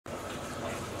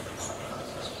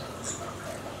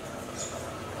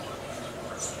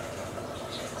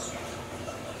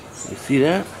You see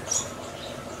that?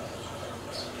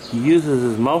 He uses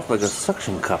his mouth like a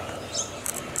suction cup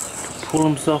to pull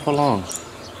himself along.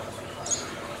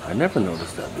 I never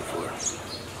noticed that before.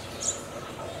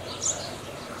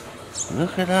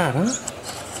 Look at that, huh?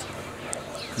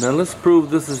 Now let's prove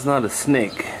this is not a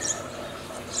snake.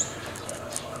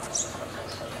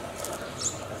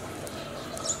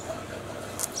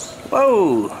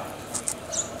 Whoa!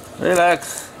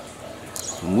 Relax.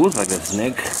 Moves like a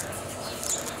snake.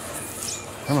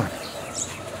 Come on.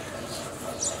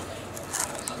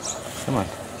 Come on.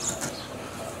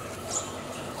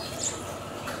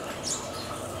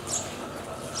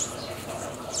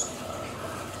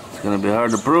 It's gonna be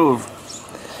hard to prove.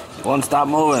 He won't stop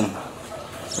moving.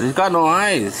 But he's got no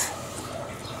eyes.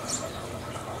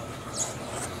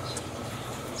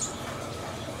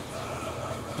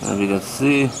 As you can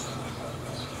see,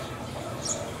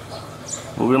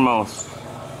 move your mouth.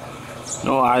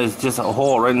 No eyes, just a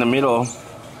hole right in the middle,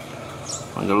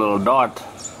 like a little dot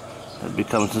that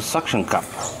becomes a suction cup.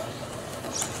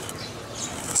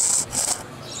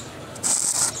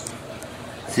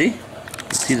 See?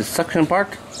 See the suction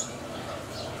part?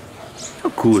 How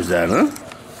cool is that, huh?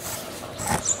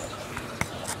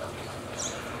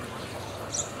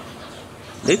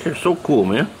 Nature's so cool,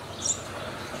 man.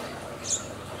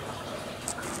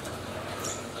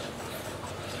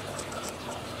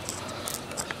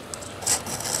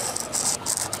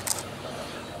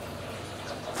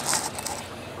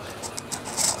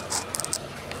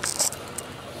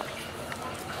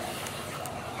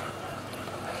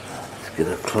 Let's get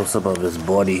a close-up of his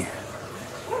body.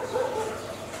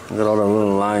 Look at all the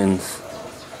little lines,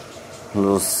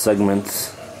 little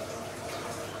segments.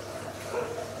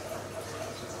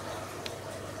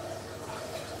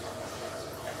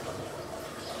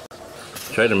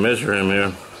 Try to measure him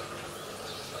here.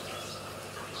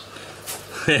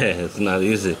 It's not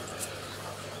easy.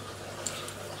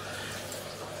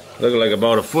 Look like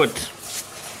about a foot.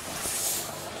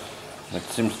 That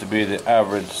seems to be the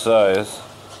average size.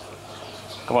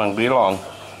 Come on, be long.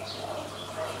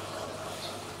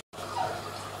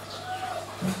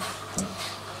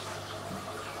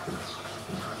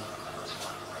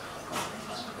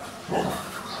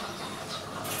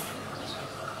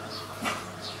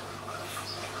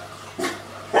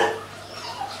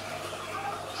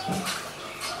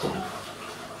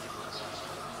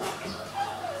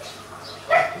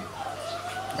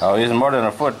 Oh, he's more than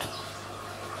a foot.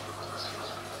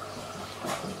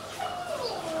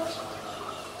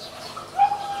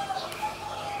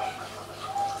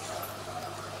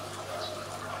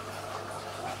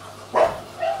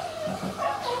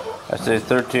 I say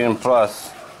 13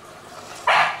 plus.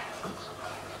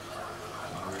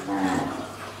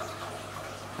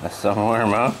 That's some worm,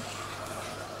 huh?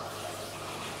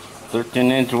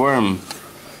 13-inch worm.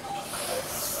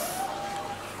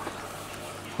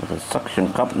 With a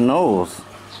suction cup nose.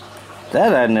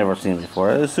 That I'd never seen before.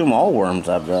 I assume all worms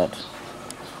have that.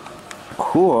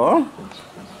 Cool.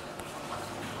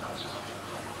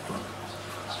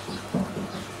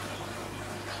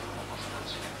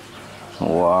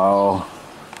 Wow.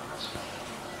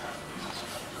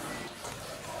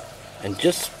 And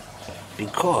just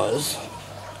because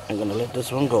I'm gonna let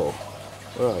this one go.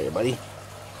 Where are you, buddy? You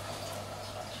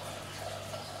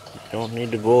don't need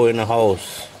to go in the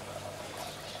house.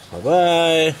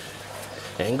 Bye-bye,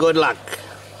 and good luck.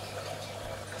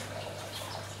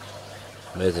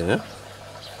 Amazing, huh?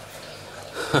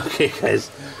 Okay, guys.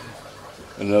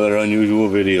 Another unusual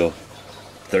video.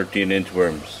 13-inch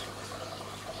worms.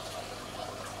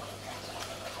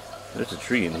 There's a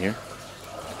tree in here.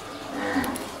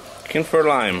 Camphor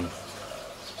lime.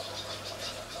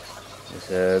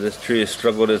 This tree has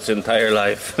struggled its entire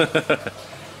life.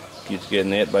 Keeps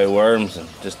getting hit by worms and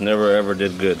just never ever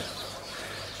did good.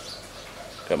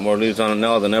 Got more leaves on it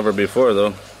now than ever before,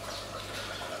 though.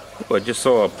 Oh, I just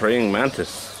saw a praying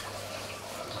mantis.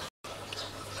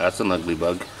 That's an ugly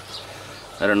bug.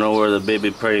 I don't know where the baby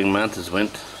praying mantis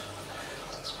went.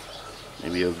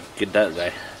 Maybe you'll get that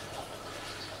guy.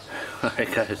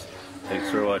 Alright guys, thanks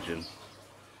for watching.